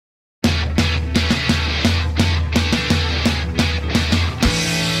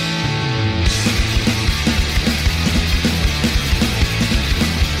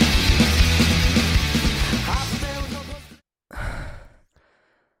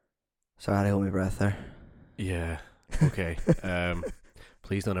Sorry, I had to hold my breath there. Yeah. Okay.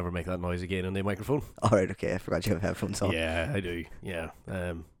 Please don't ever make that noise again on the microphone. Alright, okay, I forgot you have headphones on. Yeah, I do. Yeah.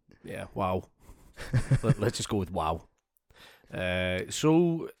 Yeah. Wow. Let's just go with wow.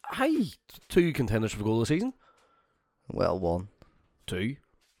 So, hi, two contenders for goal of the season. Well, one. Two.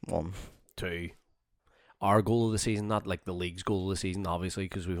 Our goal of the season, not like the league's goal of the season, obviously,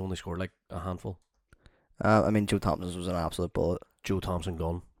 because we've only scored like a handful. I mean, Joe Thompson's was an absolute bullet. Joe Thompson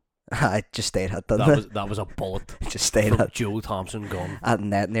gone. I just stayed at that. That was a bullet. Just stayed from at Joe Thompson gone. at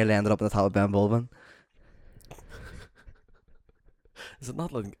net. Nearly ended up in the top of Ben Bulbin. Is it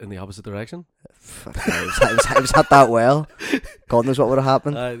not like in the opposite direction? Fuck, I was at that well. God knows what would have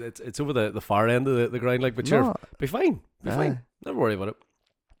happened. It's over the far end of the ground, like, but sure, be fine. Fine. Never worry about it.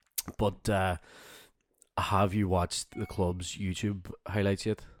 But have you watched the club's YouTube highlights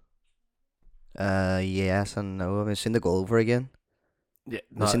yet? Yes and no. I've seen the goal over again. Yeah,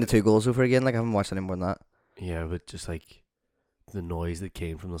 I've seen the 2 goals over again. Like, I haven't watched any more than that. Yeah, but just like the noise that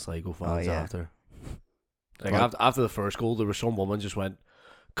came from the Sligo fans yeah. after. Like, What? after the first goal, there was some woman just went,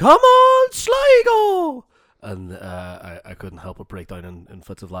 "Come on, Sligo!" And I couldn't help but break down in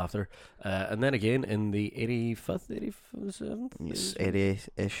fits of laughter. And then again in the 87th? Yes,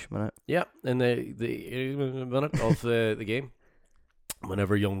 80-ish minute. Yeah, in the 80th minute of the game,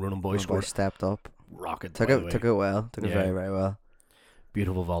 whenever young Ronan Boy My boy scored, stepped up. rocket. Took by the way. it well. Took it Yeah. very, very well.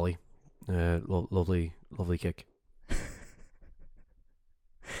 Beautiful volley. Lovely kick. It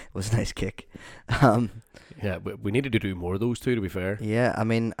was a nice kick. Yeah, we needed to do more of those two, to be fair. Yeah, I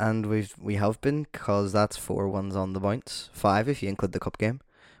mean, and we have been, because that's 4-1 on the bounce. 5 if you include the cup game,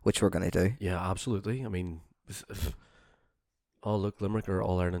 which we're gonna do. Yeah, absolutely. I mean, oh look, Limerick are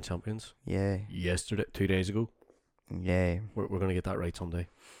All Ireland champions. Yay, Yesterday, 2 days ago. yay. We're gonna get that right someday.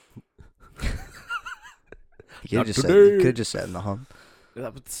 You Not could have today. just said in the hunt.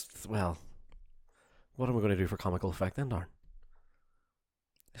 Well, what am I going to do for comical effect then, Darn?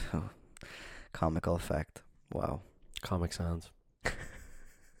 Oh, comical effect. Wow. Comic Sans.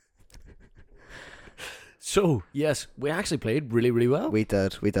 So, yes, we actually played really, really well. We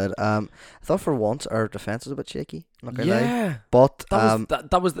did. I thought for once our defense was a bit shaky. Not gonna lie. Yeah. But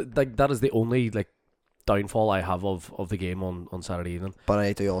That is the only like downfall I have of the game on Saturday evening. but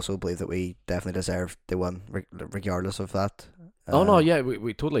I do also believe that we definitely deserved the win, regardless of that. Oh no, yeah,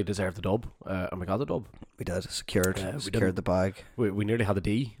 we totally deserved the dub, and we got the dub. We did. Secured didn't. the bag. We nearly had the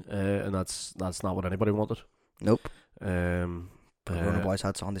D, and that's not what anybody wanted. Nope. Um, But Ronan Boys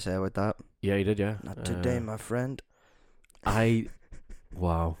had something to say about that. yeah, he did. Yeah, Not today, my friend.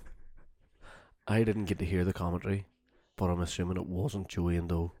 Wow, I didn't get to hear the commentary, but I'm assuming it wasn't Joey and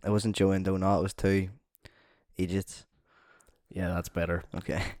Doe. It wasn't Joe and Donut. It was 2 idiots. Yeah, that's better.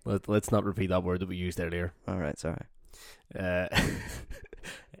 Okay. Let's not repeat that word that we used earlier. All right. Sorry.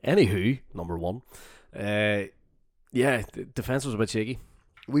 Anywho, number one. Yeah, defense was a bit shaky.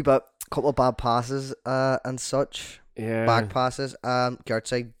 We got a couple of bad passes and such. Yeah, Back passes.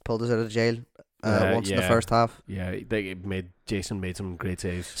 Gertzig pulled us out of jail once in the yeah. first half. Yeah, Jason made some great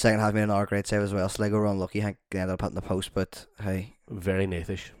saves. Second half made another great save as well. Sligo were unlucky. I think they ended up hitting the post, but hey, Very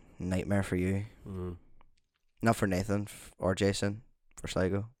Nathish. nightmare for you. Mm. Not for Nathan or Jason, for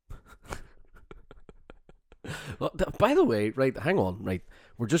Sligo. Well, by the way, right, hang on, right,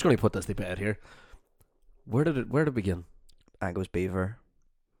 we're just going to put this to bed here. Where did it begin? I think it was Beaver.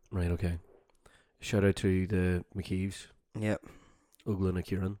 Right, okay. Shout out to the McKeeves, Yep. Uglin and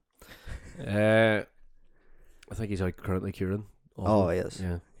Kieran. I think he's out currently, Kieran. Oh, he is.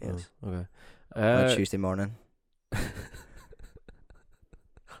 Yeah. He is. Oh, okay. On Tuesday morning.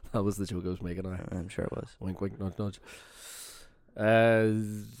 That was the joke I was making. I'm sure it was. Wink, wink, nudge, nudge.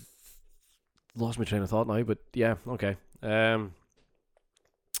 Lost my train of thought now, but yeah, okay.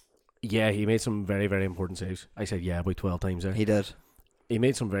 Yeah, he made some very, very important saves. I said yeah about 12 times there. He did. He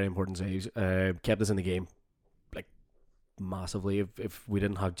made some very important saves. Kept us in the game, like, massively. If we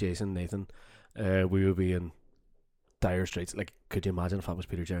didn't have Jason, Nathan, we would be in dire straits. Like, could you imagine if that was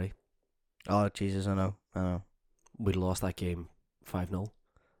Peter Jerry? Oh, Jesus, I know. We'd lost that game 5-0,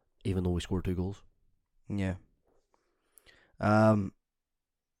 even though we scored 2 goals. Yeah.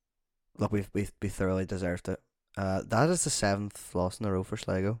 Look, we thoroughly deserved it. That is the 7th loss in a row for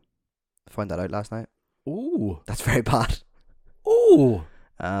Sligo. I found that out last night. Ooh. That's very bad. Ooh.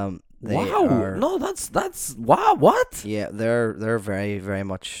 They Wow. are- No, that's wow. What? Yeah, they're very, very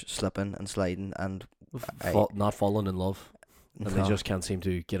much slipping and sliding, and Not falling in love, and they just can't seem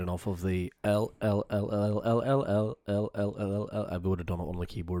to get enough of the L L L L L L L L L L L. I would have done it on the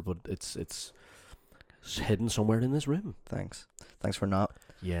keyboard, but it's hidden somewhere in this room. Thanks for not.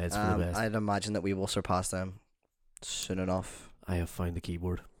 Yeah, it's for the best. I'd imagine that we will surpass them soon enough. I have found the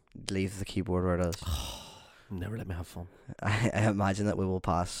keyboard. leave the keyboard where it is. Never let me have fun. I imagine that we will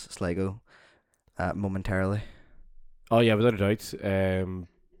pass Sligo momentarily. Oh yeah, without a doubt.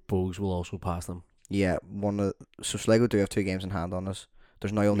 Bogues will also pass them. Yeah, so Sligo do have 2 games in hand on us.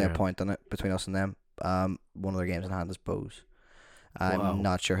 There's now only a Yeah. point in it between us and them. One of their games in hand is Bows. I'm Wow.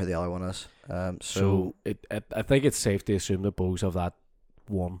 not sure who the other one is. So So I think it's safe to assume that Bogues have that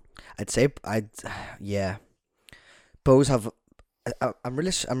one. I'd say yeah. Bows have. I'm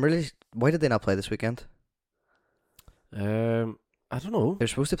really. Why did they not play this weekend? I don't know. They're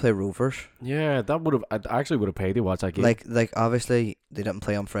supposed to play Rovers. Yeah, I actually would have paid to watch that game. Like obviously they didn't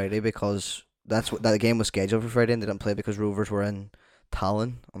play on Friday because that game was scheduled for Friday, and they didn't play because Rovers were in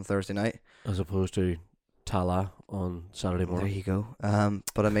Tallinn on Thursday night. as opposed to Tala on Saturday There morning. you go.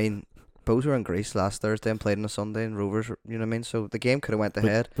 But I mean, Bows were in Greece last Thursday and played on a Sunday, and Rovers, you know what I mean. So the game could have went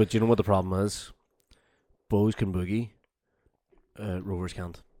ahead. But you know what the problem is? Bows can boogie. Rovers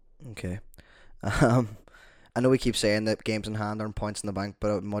can't. Okay. I know we keep saying that games in hand aren't points in the bank,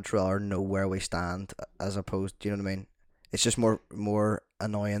 but I'd much rather know where we stand as opposed. Do you know what I mean? It's just more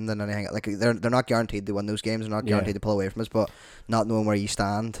annoying than anything. Like they're not guaranteed to win those games. They're not Yeah. guaranteed to pull away from us, but not knowing where you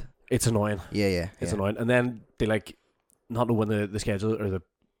stand. It's annoying. Yeah. It's annoying. And then they not know when the schedule or the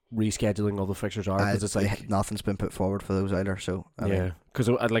rescheduling of the fixtures are, because it's like nothing's been put forward for those either. So I mean, yeah, because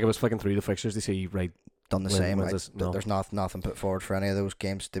I was flicking through the fixtures to see done the When- same. when's this? No. There's nothing put forward for any of those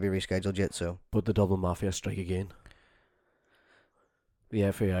games to be rescheduled yet. So but the Dublin Mafia strike again. The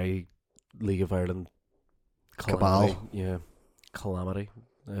FAI League of Ireland calamity. Cabal. Yeah, calamity.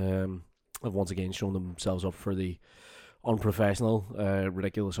 Have once again shown themselves up for the unprofessional,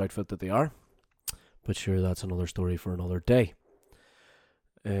 ridiculous outfit that they are. But sure, that's another story for another day.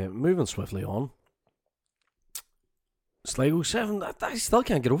 Moving swiftly on. Sligo 7. I still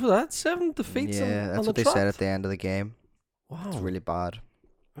can't get over that. 7 defeats yeah, on that's the what they trot. said at the end of the game. Wow. It's really bad.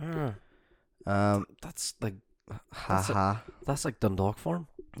 Ah, that's like Haha. Dundalk form.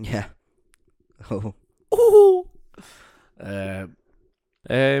 Yeah. Oh. Oh.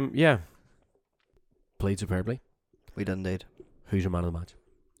 Yeah. Played superbly. We did indeed. Who's your man of the match?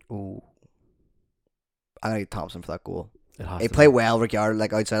 Oh. I'm gonna get Thompson for that goal. It has He to played be. well regardless,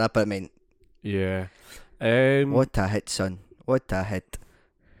 like outside that, but I mean, Yeah. what a hit, son. What a hit.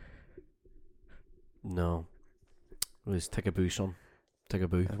 No. It was Tickaboo, son.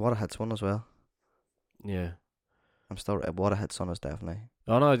 Tickaboo. What a hit's one as well. Yeah. I'm still what a hit son is definitely.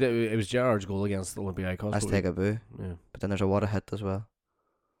 Oh no, it was Gerard's goal against Olympiacos. Let's but take a boo. Yeah. But then there's a what a hit as well.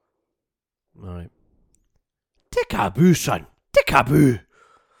 All right. Tickaboo, son. Tickaboo.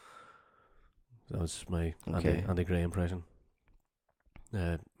 That was my Okay. Andy Gray impression.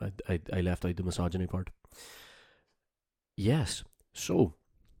 I left out the misogyny part. Yes. So,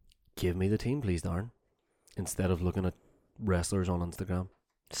 give me the team, please, Darren. Instead of looking at wrestlers on Instagram.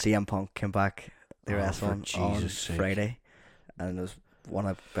 CM Punk came back the Oh, wrestling for on Jesus' sake. Friday, and it was one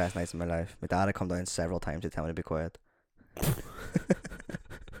of the best nights of my life. My dad had come down several times to tell me to be quiet.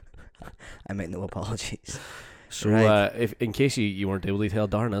 I make no apologies. So, Right. if in case you weren't able to tell,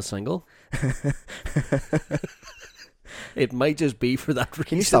 Darren is single. It might just be for that reason.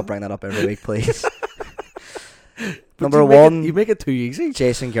 Can you stop bringing that up every week, please? But Number you make one, you make it too easy.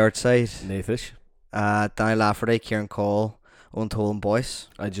 Jason Gertside, Nathish, Danny Lafferty, Kieran Cole, Owen Toll and Boyce.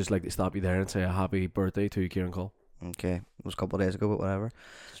 I'd just like to stop you there and say a happy birthday to Kieran Cole. Okay, it was a couple of days ago, but whatever.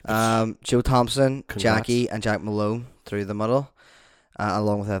 Joe Thompson, Congrats. Jackie, and Jack Malone through the middle,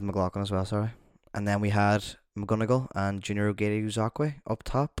 along with Evan McLaughlin as well. Sorry, and then we had McGonigal and Junior Ogede Uzakwe up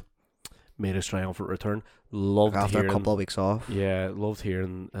top Made a triumphant return. Loved after hearing, a couple of weeks off. Yeah, loved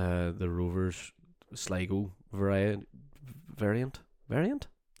hearing the Rovers Sligo variant.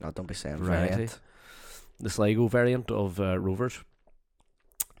 Oh, don't be saying Variety. variant. The Sligo variant of Rovers.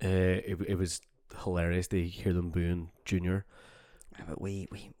 It was hilarious to hear them booing Junior. Yeah, but we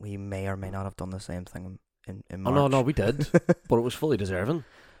may or may not have done the same thing in Oh March. no, we did, but it was fully deserving.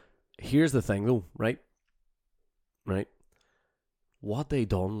 Here's the thing, though, right? What they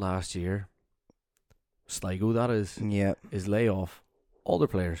done last year, Sligo, that Yeah, is lay off all their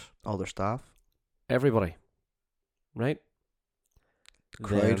players, all their staff. everybody, right? Then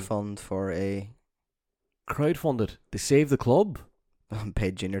Crowdfund for a crowdfunded. They saved the club.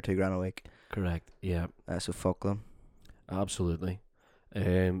 paid Junior £2,000 a week. Correct. Yeah, So fuck them. absolutely.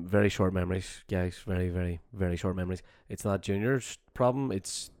 Very short memories, guys. Very, very, very short memories. It's not Junior's problem.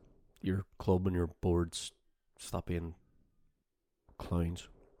 It's your club and your boards. Stop being clowns.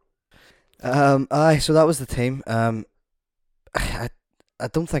 Aye, so that was the team. I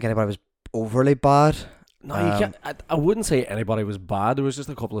don't think anybody was overly bad. No, you can't. I wouldn't say anybody was bad. There was just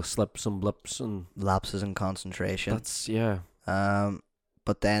a couple of slips and blips, and Lapses in concentration. that's yeah.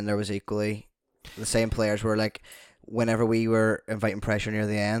 but then there was equally the same players were like, whenever we were inviting pressure near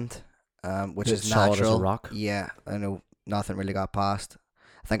the end, which It's is solid as a natural. rock. Yeah, I know nothing really got past.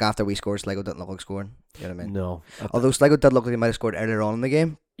 I think after we scored, Sligo didn't look like scoring. You know what I mean? No. Although Sligo did look like they might have scored earlier on in the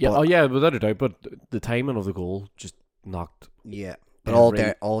game. Yeah. but- Oh yeah, without a doubt. But the timing of the goal just knocked Yeah, but all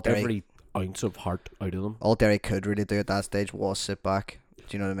every Derry ounce of heart out of them. all Derry could really do at that stage was sit back. Do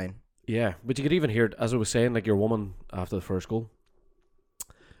you know what I mean? Yeah, but you could even hear it, as I was saying, like your woman after the first goal.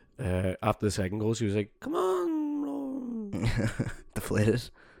 After the second goal, she was like, "Come on, Ron." Deflated.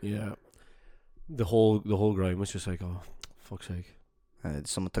 Yeah. The whole ground was just like, "Oh, fuck's sake."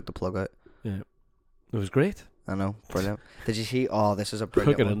 Someone took the plug out. It was great. I know, brilliant. Did you see? Oh, this is a Hook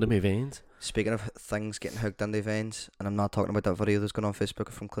brilliant it one. into my veins. Speaking of things getting hooked into veins, and I'm not talking about that video that's going on Facebook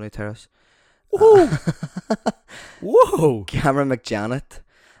from Clooney Terrace. Whoa! Whoa! Cameron McJanet.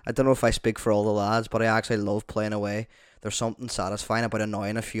 I don't know if I speak for all the lads, but I actually love playing away. There's something satisfying about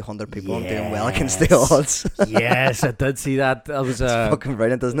annoying a few hundred people and doing well against the Yes. odds. Yes, I did see that. That was It's fucking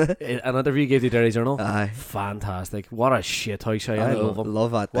brilliant, isn't it? an interview he gave to Derry Journal. Aye. Fantastic. What a shit house I I love him.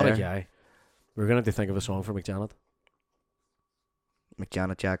 love that What there. a guy. We're going to have to think of a song for McJanet.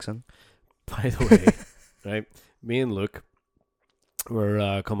 McJanet Jackson. By the way, right, me and Luke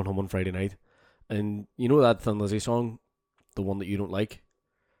were coming home on Friday night, and you know that Thin Lizzy song, the one that you don't like,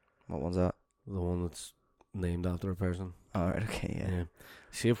 What one's that? the one that's named after a person. Alright, okay, yeah.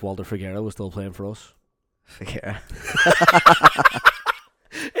 See if Walter Figueroa was still playing for us. Figueroa.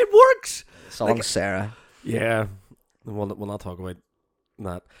 It works. Song Like- Sarah. Yeah, we'll not talk about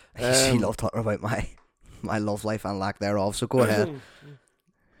that. She loved talking about my love life and lack thereof, so go ahead.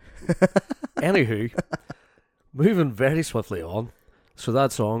 Anywho, moving very swiftly on. So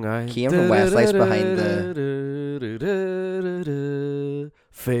that song I Came from Westlife's behind the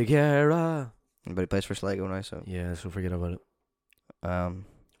Figueroa. But he plays for Sligo now, so Yeah, so forget about it. um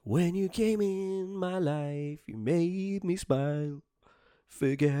When you came in my life, you made me smile.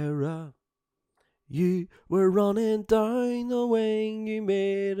 Figueroa. You were running down the wing, you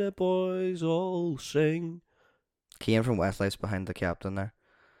made the boys all sing. came from Westlife's behind the captain there.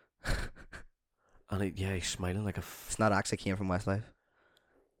 And he's smiling like a. It's not actually came from Westlife.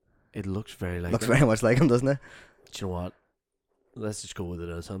 It looks very like. Looks him. very much like him, doesn't it? Do you know what? Let's just go with it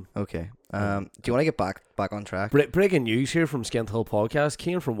as him. Okay. Do you want to get back on track? Breaking news here from Skint Hill Podcast.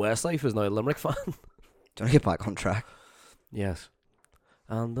 Kane from Westlife is now a Limerick fan. Do you want to get back on track? Yes.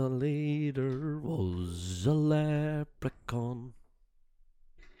 And the leader was a leprechaun.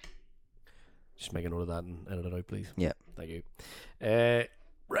 Just make a note of that and edit it out, please. Yeah. Thank you.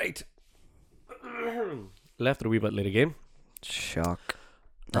 Right. Left it a wee bit late again. Shock.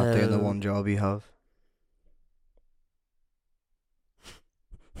 Not doing the one job you have.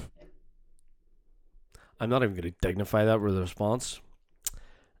 I'm not even going to dignify that with a response.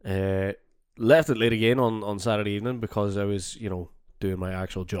 Left it late again on Saturday evening because I was, doing my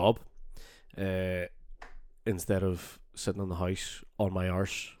actual job. Instead of sitting in the house on my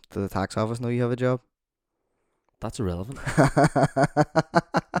arse. Does the tax office know you have a job? That's irrelevant.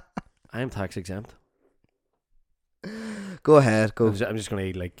 I am tax exempt. Go ahead. Go. I'm just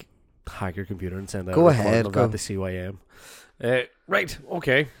going to hack your computer and send out Go a recording ahead, of go. that to CYM. Right,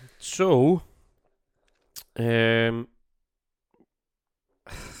 okay. So, I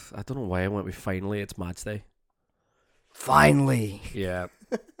don't know why I went with finally. It's match day. Finally. Yeah.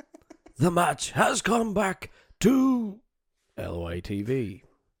 The match has come back to LYTV.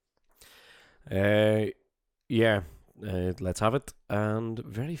 Let's have it. And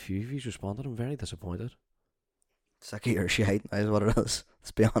very few of you responded. I'm very disappointed. Sick of your shite, is what it is.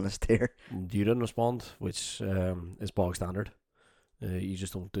 Let's be honest here. You didn't respond, which is bog standard. You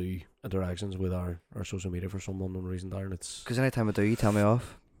just don't do interactions with our social media for some unknown reason, Darren. It's Because anytime I do, you tell me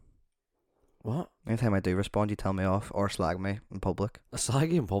off. what? Anytime I do respond, you tell me off or slag me in public. A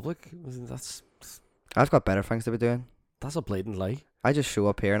slag in public? That's I've got better things to be doing. a blatant lie. I just show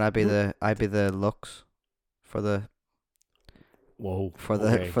up here and I'd be the looks for the Whoa. for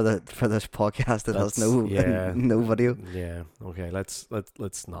okay. this podcast that has That's- no yeah. no video. Yeah. Okay. Let's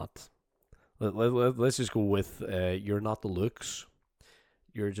not. Let's just go with you're not the looks.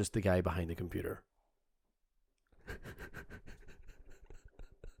 You're just the guy behind the computer.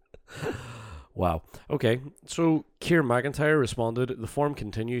 Wow. Okay. So Kieran McIntyre responded, the form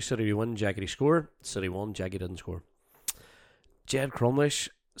continues, City to win, Jackety score. City won, Jackie didn't score. Jed Crumlish,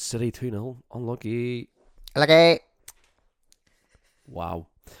 City 2-0. Unlucky. Okay. Wow.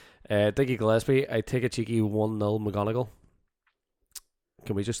 Dickie Gillespie, I take a cheeky 1-0 McGonagall.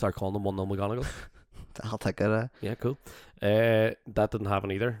 Can we just start calling them 1-0 McGonagall? I'll take it. Yeah, cool. That didn't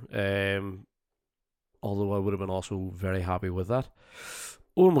happen either. Although I would have been also very happy with that.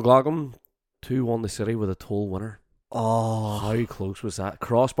 Owen McLaughlin 2-1 the City with a toll winner. Oh, How close was that?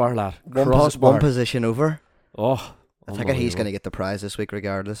 Crossbar, lad. one Crossbar. position over. Oh, I figure he's unbelievable. going to get the prize this week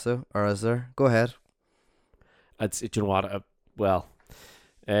regardless, though. Or is there? Go ahead. Do you know what?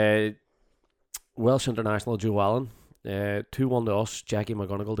 Welsh international Joe Allen, 2-1 to us. Jackie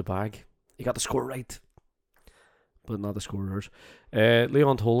McGonigal to bag. He got the score right, but not the scorers.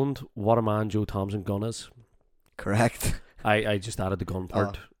 Leon Toland, what a man Joe Thompson gun is. Correct. I just added the gun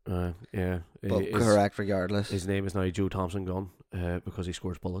part. Yeah. But His- correct regardless. His name is now Joe Thompson Gun because he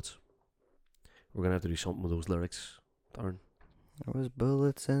scores bullets. We're going to have to do something with those lyrics, Darren. There was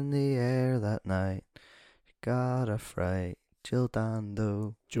bullets in the air that night. Got a fright. Jill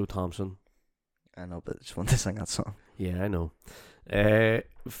Dando. Joe Thompson. I know, but I just wanted to sing that song. Yeah, I know.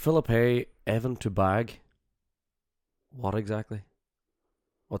 Philip Hay, Evan to bag. What exactly?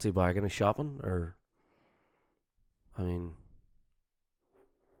 What's he bagging? Is shopping? Or, I mean,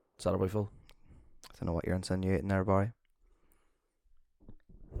 is that about Phil? I don't know what you're insinuating there, Barry.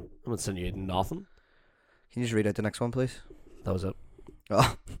 I'm insinuating nothing. Can you just read out the next one, please? That was it.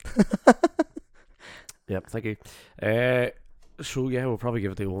 Oh. Yep, thank you. So yeah, we'll probably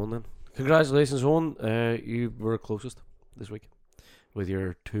give it to Owen then. Congratulations, Owen. You were closest this week with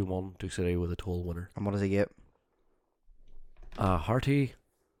your 2-1 to City with a toll winner. And what does he get? A hearty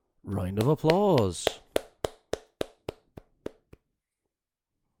round of applause.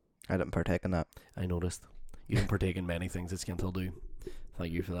 I didn't partake in that. I noticed. You didn't partake in many things that Skintel do.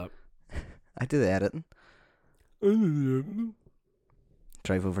 Thank you for that. I do the editing.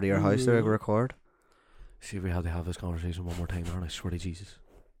 Drive over to your house to record. See if we had to have this conversation one more time, Aaron. I swear to Jesus.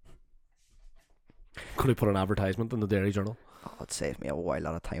 Could I put an advertisement in the Dairy Journal? Oh, it'd save me a while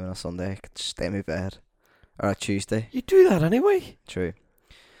lot of time on a Sunday. I could stay in my bed. Or a Tuesday. You do that anyway. True.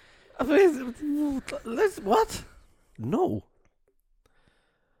 I mean, what? No.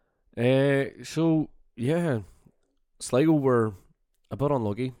 So yeah, Sligo were a bit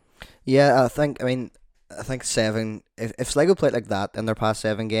unlucky. Yeah, I think seven. If Sligo played like that in their past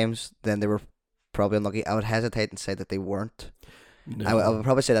 7 games, then they were probably unlucky. I would hesitate and say that they weren't. No. I would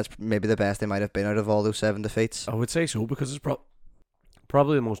probably say that's maybe the best they might have been out of all those 7 defeats. I would say so because it's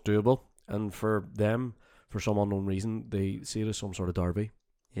probably the most doable, and for them, for some unknown reason, they see it as some sort of derby.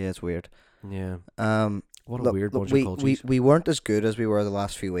 Yeah, it's weird. Yeah. What a Look, weird look, bunch we, of cultures. we weren't as good as we were the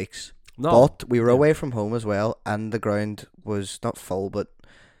last few weeks. No, But we were Yeah. away from home as well, and the ground was not full, but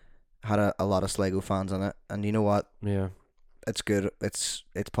had a lot of Sligo fans in it. And you know what? yeah. It's good. It's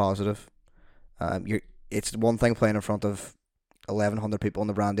positive. It's one thing playing in front of 1,100 people in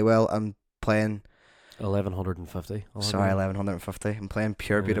the Brandywell and playing. 1150. Sorry, 1,150. And playing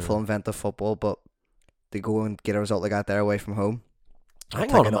pure, beautiful, Yeah. inventive football, but they go and get a result like that there away from home. Hang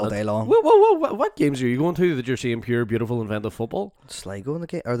Take on a it all minute. day long. What games are you going to that you're seeing pure, beautiful, inventive football? Sligo in the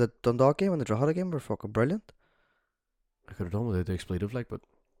game, or the Dundalk game and the Drogheda game were fucking brilliant. I could have done without the expletive, but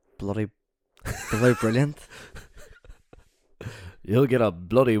Bloody brilliant. you'll get a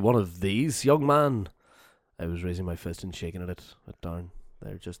bloody one of these, young man. I was raising my fist and shaking it at Darren.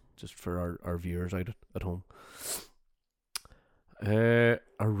 There, just for our viewers out at home.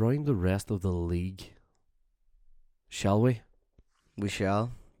 Around the rest of the league, shall we? We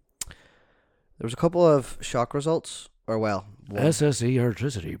shall. There was a couple of shock results, or well, one. SSE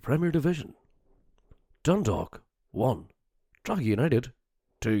Electricity Premier Division. Dundalk 1, Drogheda United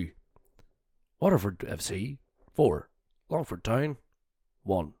 2, Waterford FC 4, Longford Town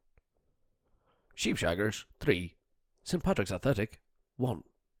 1, Sheepshaggers 3, St Patrick's Athletic 1.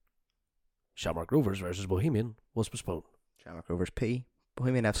 Shamrock Rovers versus Bohemian was postponed. Shamrock Rovers P.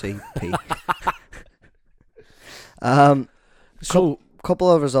 Bohemian FC P. So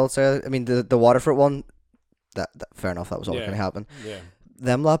Couple of results there. I mean, the Waterford one, that fair enough. That was all Yeah. going to happen. yeah,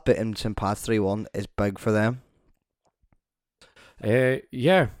 Them lot beating St Pat's 3-1 is big for them.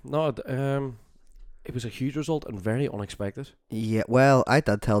 yeah, no, it was a huge result and very unexpected. Yeah, well, I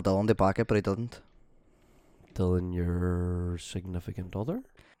did tell Dylan to back it, but he didn't. Dylan, your significant other?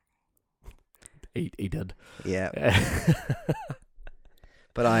 He did. Yeah,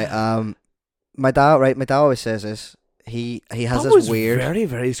 but my dad always says this. He has That this was weird. very,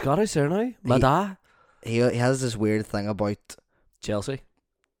 very Scottish there now. My dad. He has this weird thing about. Chelsea.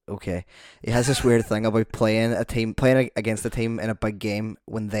 Okay, he has this weird thing about playing against a team in a big game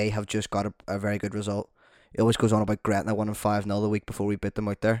when they have just got a very good result. He always goes on about Gretna winning 5-0 the week before we beat them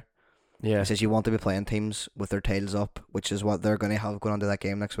out there. Yeah. He says you want to be playing teams with their tails up, which is what they're going to have going on to that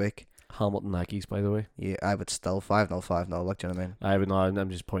game next week. Hamilton Ackies, by the way. Yeah, I would still 5-0, 5-0. Like, do you know what I mean? I would not. I'm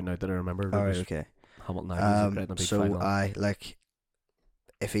just pointing out that I remember. All right, okay. Hamilton Ackies and Gretna beat So 5-0. I like,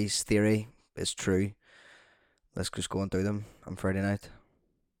 if his theory is true, let's just go and do them on Friday night.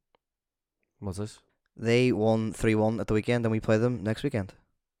 What's this? They won 3-1 at the weekend, and we play them next weekend.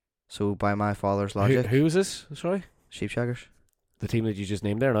 So by my father's logic, Who is this? Sorry? Sheepshaggers. The team that you just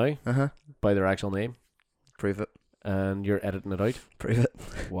named there now? Uh huh. By their actual name? Prove it. And you're editing it out? Prove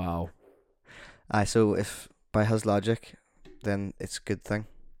it. Wow. Aye. So if by his logic, then it's a good thing.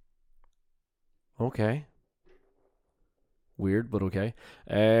 Okay. Weird, but okay.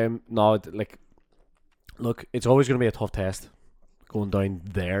 No, look, it's always going to be a tough test going down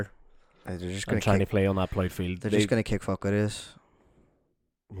there They're just and gonna trying to kick. play on that ploughed field. They're just gonna kick fuck out of us.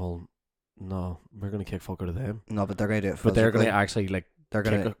 Well, no, we're going to kick fuck out of them. No, but they're gonna do it. But they're going to physically. actually like They're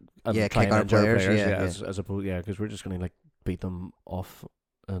kick gonna. and yeah, try kick and our injure our players, players, yeah, yeah. as opposed, because we're just going to like beat them off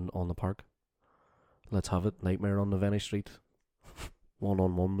and on the park. Let's have it. Nightmare on the Venice Street.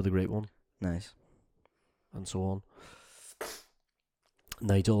 1-on-1 with a great one. Nice. And so on.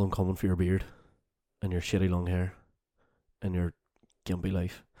 Nigel, I'm coming for your beard and your shitty long hair and your gimpy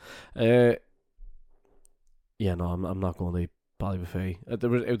life. Yeah, no, I'm not going to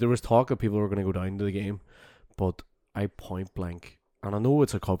Ballybuffet. There was talk that people were going to go down to the game, but I point blank, and I know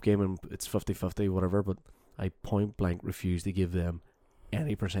it's a cup game and it's 50-50, whatever, but I point blank refuse to give them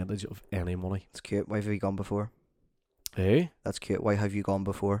any percentage of any money. It's cute. Why have you gone before? Hey, That's cute. Why have you gone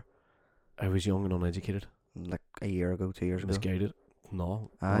before? I was young and uneducated, Like a year ago, 2 years ago. misguided. No,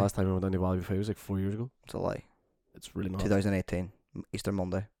 the Aye. last time I went down to Ballybuffet was like 4 years ago. It's a lie. It's really not. 2018, Easter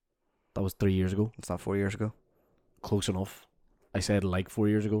Monday. That was 3 years ago. It's not 4 years ago. Close enough. I said like 4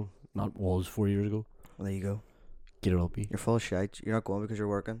 years ago, not was 4 years ago. Well, there you go. Get it up, you. You're full of shite. You're not going because you're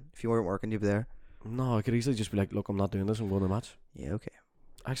working. If you weren't working, you'd be there. No, I could easily just be like, look, I'm not doing this, I'm going to the match. Yeah, okay.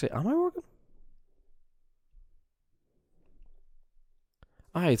 Actually, am I working?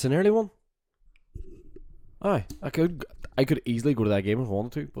 Aye, it's an early one. Aye, I could easily go to that game if I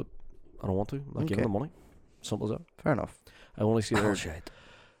wanted to, but I don't want to. I'm not giving Okay. them money. Simple as that. Fair enough. I want to see their, shite.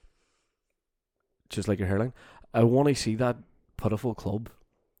 just like your hairline. I want to see that pitiful club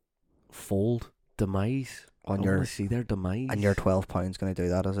fold, demise. On I your want to see their demise. and your £12 going to do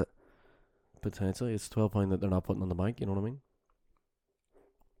that, is it? Potentially, it's £12 that they're not putting on the bank. You know what I mean?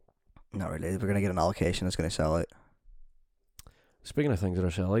 Not really. We're going to get an allocation that's going to sell out. Speaking of things that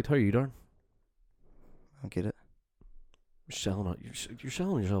are selling out, how are you, Darren? I get it. You're selling out. You're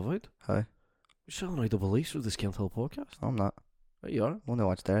selling yourself out. How? You're selling out the police with the Skint Hill podcast. I'm not. There you are. I want to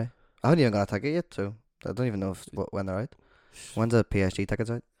watch Derry. I haven't even got a ticket yet, so I don't even know when they're out. When's the PSG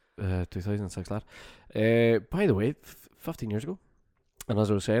tickets out? 2006 lad. By the way, 15 years ago. And as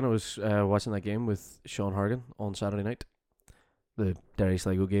I was saying, I was watching that game with Sean Hargan on Saturday night. The Derry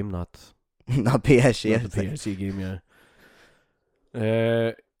Sligo game, not Not PSG. not the PSG game,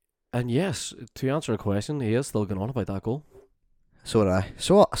 yeah. And yes, to answer a question, he is still going on about that goal. So did I.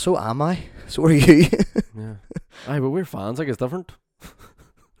 So am I. So are you. Yeah. Aye, but we're fans, like it's different.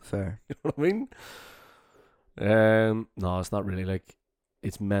 Fair. You know what I mean? No, it's not really. Like,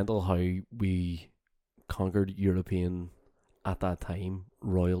 it's mental how we conquered European, at that time,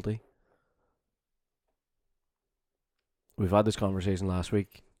 royalty. We've had this conversation last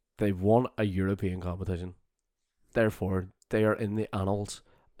week. They've won a European competition. Therefore, they are in the annals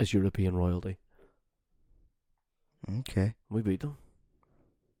as European royalty. Okay. We beat them.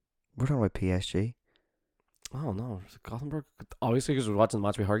 We're talking about PSG. Oh no, it's Gothenburg. Obviously, because we were watching the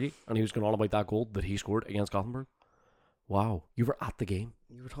match with Hargy, and he was going on about that goal that he scored against Gothenburg. Wow, you were at the game.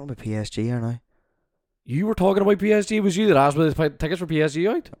 You were talking about PSG, aren't I? You were talking about PSG. It was you that asked me to tickets for PSG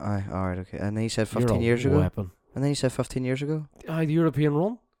out. Aye, alright, okay. And then you said You're 15 a years ago. weapon. And then you said 15 years ago. Aye, the European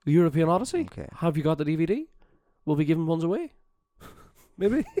run, the European Odyssey. Okay. Have you got the DVD? We'll be giving ones away.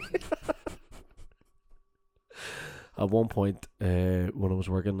 Maybe. At one point, when I was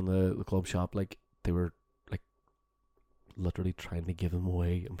working in the club shop, like they were like literally trying to give them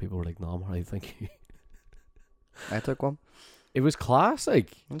away, and people were like, "No, I'm alright, thank you." I took one. It was classic.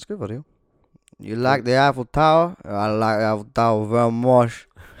 That's a good video. You like the Eiffel Tower? I like the Eiffel Tower very much.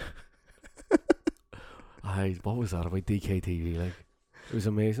 Aye, what was that about DKTV? Like, it was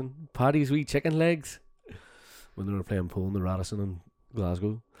amazing. Paddy's wee chicken legs when they were playing pool in the Radisson in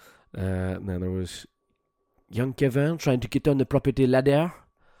Glasgow. And then there was young Kevin trying to get on the property ladder.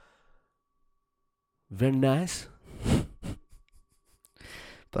 Very nice.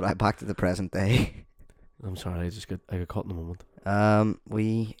 But I back to the present day. I'm sorry, I got caught in the moment.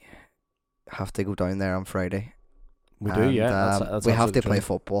 We have to go down there on Friday. We do, yeah. That's we have to absolutely play true.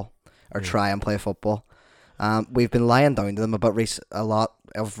 football, or Yeah. try and play football. We've been lying down to them about a lot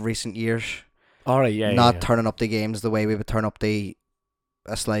of recent years, All right, yeah. not yeah. turning up the games the way we would turn up a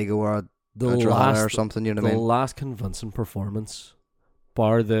Sligo or a The Drogheda or last, something. You know the what I mean? last convincing performance,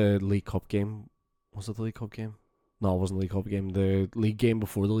 bar the League Cup game. Was it the League Cup game? No, it wasn't the League Cup game. The league game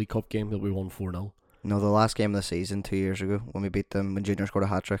before the League Cup game that we won 4-0. No, the last game of the season 2 years ago when we beat them when Junior scored a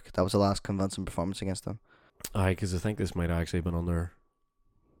hat trick. That was the last convincing performance against them. Aye, because I think this might actually have been on their.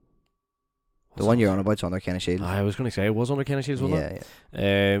 The one you're on about's on their Kenny Shield. I was going to say it was under Kenny Shields, wasn't it?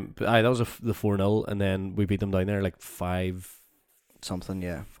 Yeah. But aye, that was the 4-0, and then we beat them down there like 5-0. Something,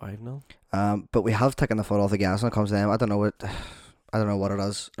 yeah. But we have taken the foot off the gas when it comes to them. I don't know what it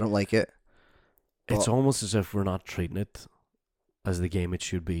is. I don't like it. It's almost as if we're not treating it as the game it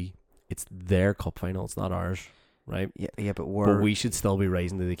should be. It's their cup final. It's not ours, right? Yeah, but we should still be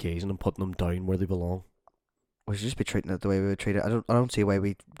rising to the occasion and putting them down where they belong. We should just be treating it the way we would treat it. I don't see why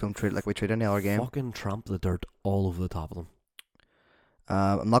we don't treat it like we treat any other game. Fucking tramp the dirt all over the top of them.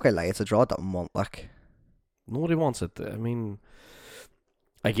 I'm not gonna lie, it's a draw that doesn't want, like. Nobody wants it. I mean,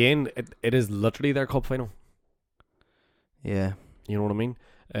 again, it is literally their cup final. Yeah. You know what I mean?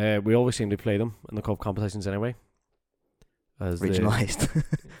 We always seem to play them in the cup competitions anyway. As regionalised.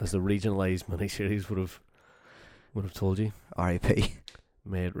 As the regionalised mini-series would have told you. R.I.P.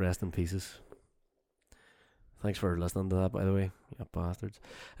 May it rest in pieces. Thanks for listening to that, by the way. You bastards.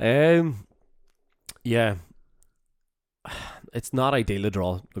 Yeah. It's not ideal, the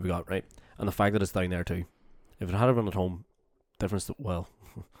draw that we got, right? And the fact that it's down there too. If it had been at home, difference,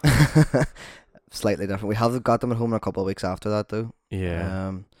 slightly different. We have got them at home in a couple of weeks after that, though.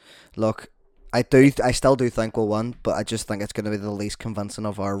 Yeah. Look, I still do think we'll win, but I just think it's going to be the least convincing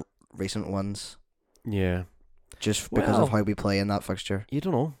of our recent ones. Yeah. Just because of how we play in that fixture. You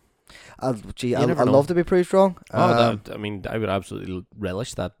don't know. I'd love to be proved wrong. I would absolutely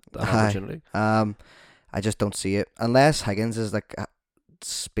relish that opportunity. I just don't see it unless Higgins is like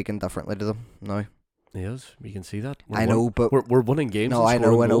speaking differently to them now. Yes, you can see that. But we're winning games. No, I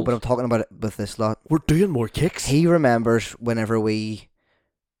know, but I'm talking about it with this lot. We're doing more kicks. He remembers whenever we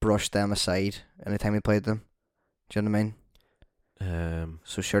brushed them aside anytime we played them. Do you know what I mean?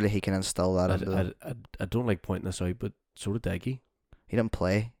 So surely he can instill that into them. I don't like pointing this out, but so did Deggy. He didn't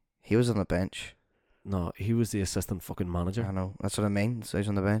play. He was on the bench. No, he was the assistant fucking manager. I know. That's what I mean. So he's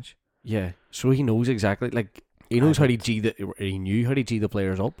on the bench. Yeah. So he knows exactly. Like he knows how to he knew how to G the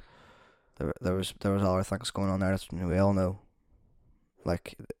players up. There was other things going on there. We all know.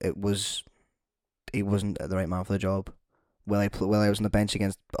 Like he wasn't the right man for the job. Whether I was on the bench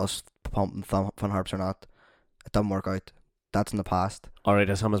against us pumping Fun Harps or not, it didn't work out. That's in the past. Alright,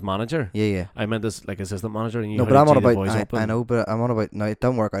 as him as manager? Yeah. I meant as like assistant manager and you no, but I'm on about I know, but I'm on about no, it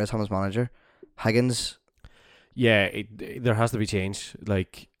didn't work out as him as manager. Higgins. Yeah, there has to be change.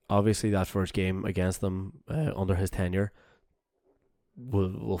 Like obviously that first game against them under his tenure,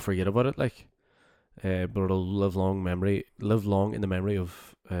 we'll forget about it. Like, but it'll live long in the memory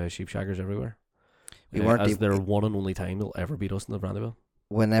of sheepshaggers everywhere. We weren't as their one and only time they'll ever beat us in the Brandywell.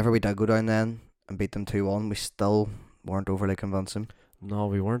 Whenever we did go down then and beat them 2-1, we still weren't overly convincing. No,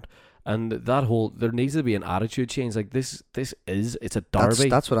 we weren't. And there needs to be an attitude change. Like it's a derby.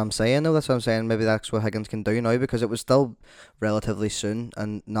 That's what I'm saying though. That's what I'm saying. Maybe that's what Higgins can do now because it was still relatively soon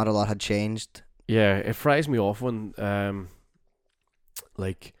and not a lot had changed. Yeah, it fries me off when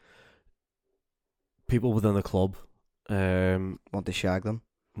like people within the club want to shag them.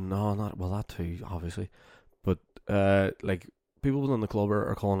 No, not well that too, obviously. But like people within the club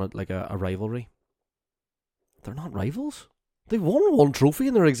are calling it like a rivalry. They're not rivals. They've won one trophy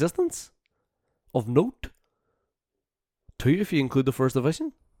in their existence. Of note. 2 if you include the first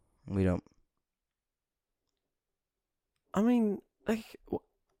division. We don't. I mean, like,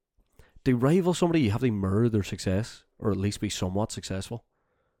 to rival somebody, you have to mirror their success, or at least be somewhat successful.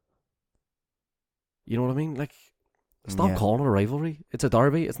 You know what I mean? Like, stop calling it a rivalry. It's a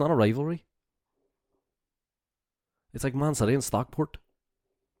derby. It's not a rivalry. It's like Man City and Stockport.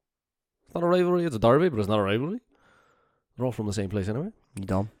 It's not a rivalry. It's a derby, but it's not a rivalry. They're all from the same place anyway. You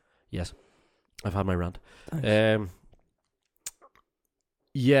dumb? Yes. I've had my rant. Thanks.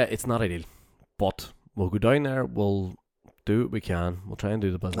 Yeah, it's not ideal. But we'll go down there. We'll do what we can. We'll try and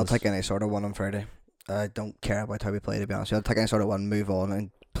do the business. I'll take any sort of one on Friday. I don't care about how we play, to be honest. I'll take any sort of one, move on,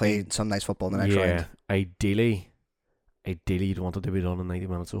 and play some nice football in the next round. Ideally you'd want it to be done in 90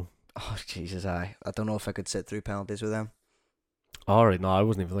 minutes. So. Oh, Jesus, I don't know if I could sit through penalties with them. Alright, no, I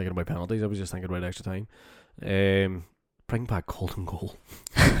wasn't even thinking about penalties. I was just thinking about extra time. Bring back golden goal.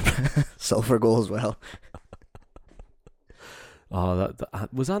 Silver goal as well. Oh,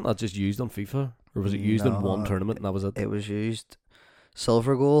 that was that not just used on FIFA, or was it used in one tournament and that was it? It was used.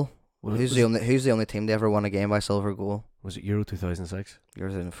 Silver goal. Who's the only team to ever won a game by silver goal? Was it Euro 2006? Euro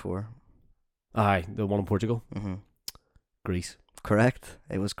 2004. Aye, the one in Portugal. Mm-hmm. Greece. Correct.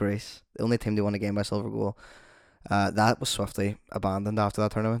 It was Greece. The only team to win a game by silver goal. That was swiftly abandoned after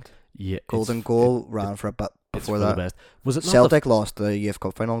that tournament. Yeah. Golden goal ran for a bit before for that. the best. Was it not Celtic lost the UF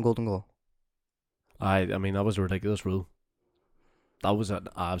Cup final on golden goal. I mean, that was a ridiculous rule. That was an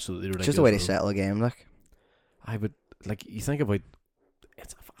absolutely ridiculous. It's just the way rule. they settle a game, like. I would like you think about.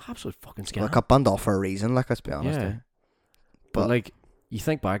 It's an absolute fucking scam. Well, it got banned off for a reason, like, let's be honest. Yeah. Eh? But But- like you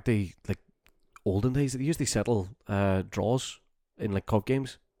think back to like olden days, they usually settle draws in like cup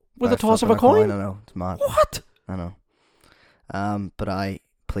games with By a toss of a flipping coin. I know, it's mad. What? I know. But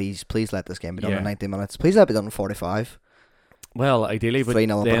please let this game be done Yeah. in 90 minutes. Please let it be done in 45. Well, ideally, but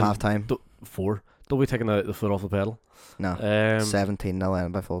 3-0 up then at half time. 4. Don't be taking the foot off the pedal. No. 17-0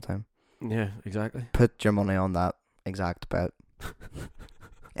 end by full time. Yeah, exactly. Put your money on that exact bet.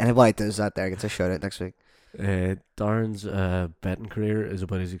 Anybody does that there gets a shout out next week. Darren's betting career is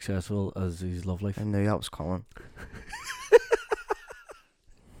about as successful as his love life. I knew that was coming.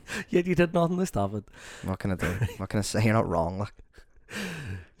 Yet you did nothing to stop it. What can I do? What can I say? You're not wrong. Like.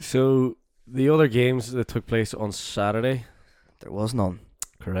 So the other games that took place on Saturday, There was none.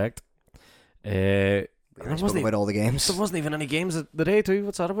 correct? We There already spoke wasn't about all the games. There wasn't even any games the day too.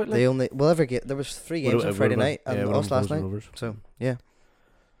 What's that about? Like? They only there was 3 games on Friday night and us last night. So yeah,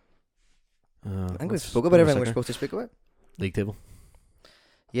 I think we spoke about everything we're supposed to speak about. League table.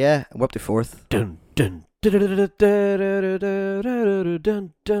 Yeah, we're up to 4th. Dun, dun, dun.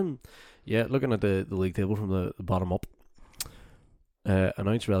 Yeah, looking at the league table from the bottom up.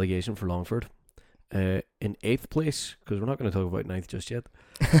 Announced relegation for Longford. In 8th place, because we're not going to talk about 9th just yet.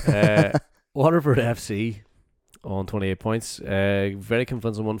 Waterford FC on 28 points. Very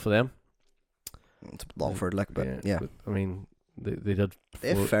convincing one for them. It's Longford, like, but yeah. But, I mean, they did.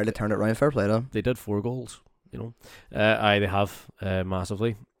 They've fairly turned it around. Fair play to them. They did 4 goals. You know, they have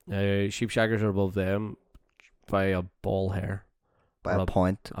massively. Sheepshaggers are above them by a ball hair. By Or a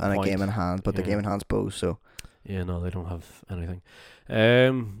point a and point. a game in hand, but the Yeah. game in hand's Bows, so Yeah, no, they don't have anything.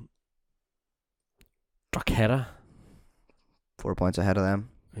 Drogheda, 4 points ahead of them.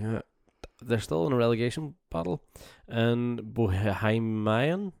 yeah, they're still in a relegation battle, and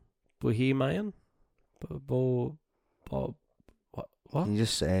Bohemian, what? Can you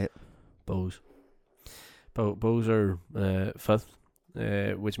just say it? Bows. Bows are 5th,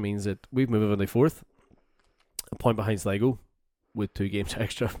 which means that we've moved on to 4th, a point behind Sligo, with 2 games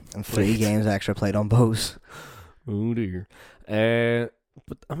extra. And 3 games extra played on Bows. Oh dear.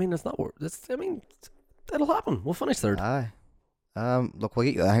 But I mean, it's not worth. I mean, it'll happen. We'll finish 3rd. Aye. Look, I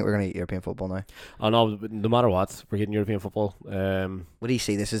think we're gonna get European football now. I know, no matter what, we're getting European football. What do you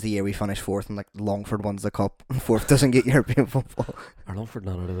see? This is the year we finish 4th, and like Longford wins the cup. 4th doesn't get European football. Are Longford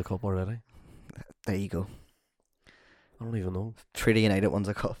not out of the cup already? There you go. I don't even know. Treaty United wins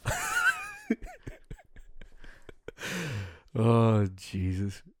a cup. Oh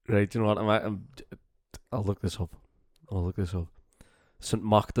Jesus! Right, you know what? I'll look this up. St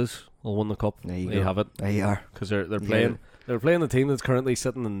Magda's will win the cup. There you They go. have it There you are. because they're Yeah. playing. They're playing the team that's currently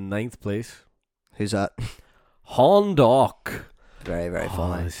sitting in 9th place. Who's that? Hondock. Very, very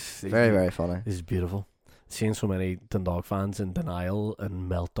funny. This, Very, very funny. This is beautiful. Seeing so many Dundalk fans in denial and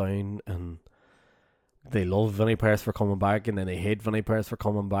meltdown, and they love Vinnie Perth for coming back, and then they hate Vinnie Perth for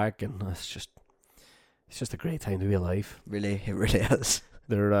coming back, and it's just a great time to be alive. Really, it really is.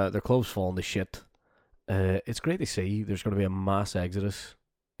 Their club's falling to shit. It's great to see. There's going to be a mass exodus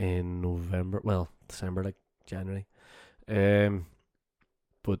in December, like January.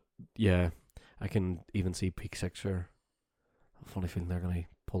 But yeah, I can even see Peak Sixer. A funny feeling they're going to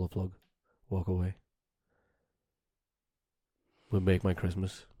pull the plug, walk away. Would make my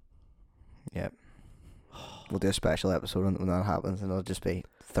Christmas. Yeah. We'll do a special episode when that happens, and it'll just be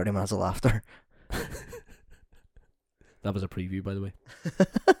 30 minutes of laughter. That was a preview, by the way.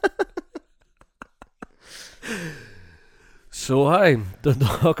 So hi,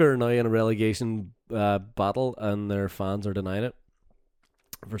 Dundalk are now in a relegation battle, and their fans are denying it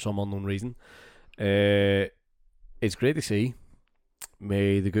for some unknown reason. It's great to see.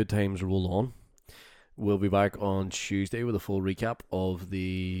 May the good times roll on. We'll be back on Tuesday with a full recap of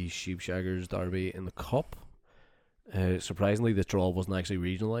the Sheepshaggers derby in the cup. Surprisingly, this draw wasn't actually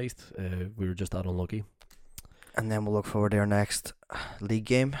regionalised. We were just that unlucky. And then we'll look forward to our next league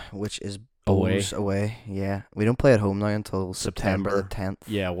game, which is Away. Bows away. Yeah. We don't play at home now until September the 10th.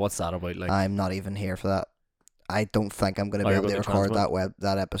 Yeah, what's that about? Like, I'm not even here for that. I don't think I'm going to Oh, be you're able to gonna record transmit?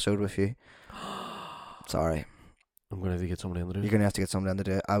 that episode with you. Sorry. I'm going to have to get somebody in to do You're it. going to have to get somebody in to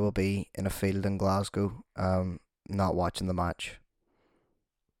do it. I will be in a field in Glasgow, not watching the match.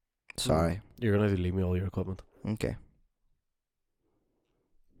 Sorry. You're going to have to leave me all your equipment. Okay.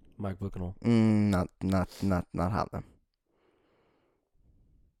 MacBook and all. Not happening.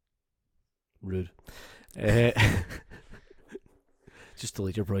 Rude. Just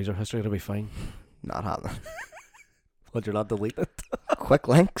delete your browser history, it'll be fine. Not happening. Would you not delete it? Quick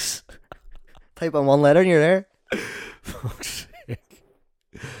links. Type in one letter and you're there. Fuck's sake.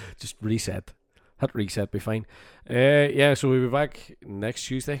 Just reset. Hit reset, be fine. Yeah, so we'll be back next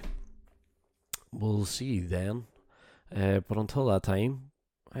Tuesday. We'll see you then. But until that time,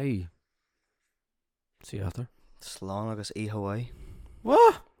 hey, see you after. Slán agus í Hawaii.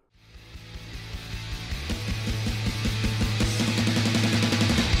 What?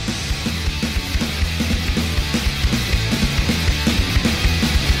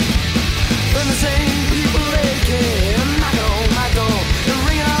 When the same people they came knocking on my door and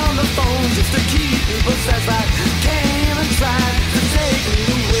ringing on the phone just to keep people satisfied.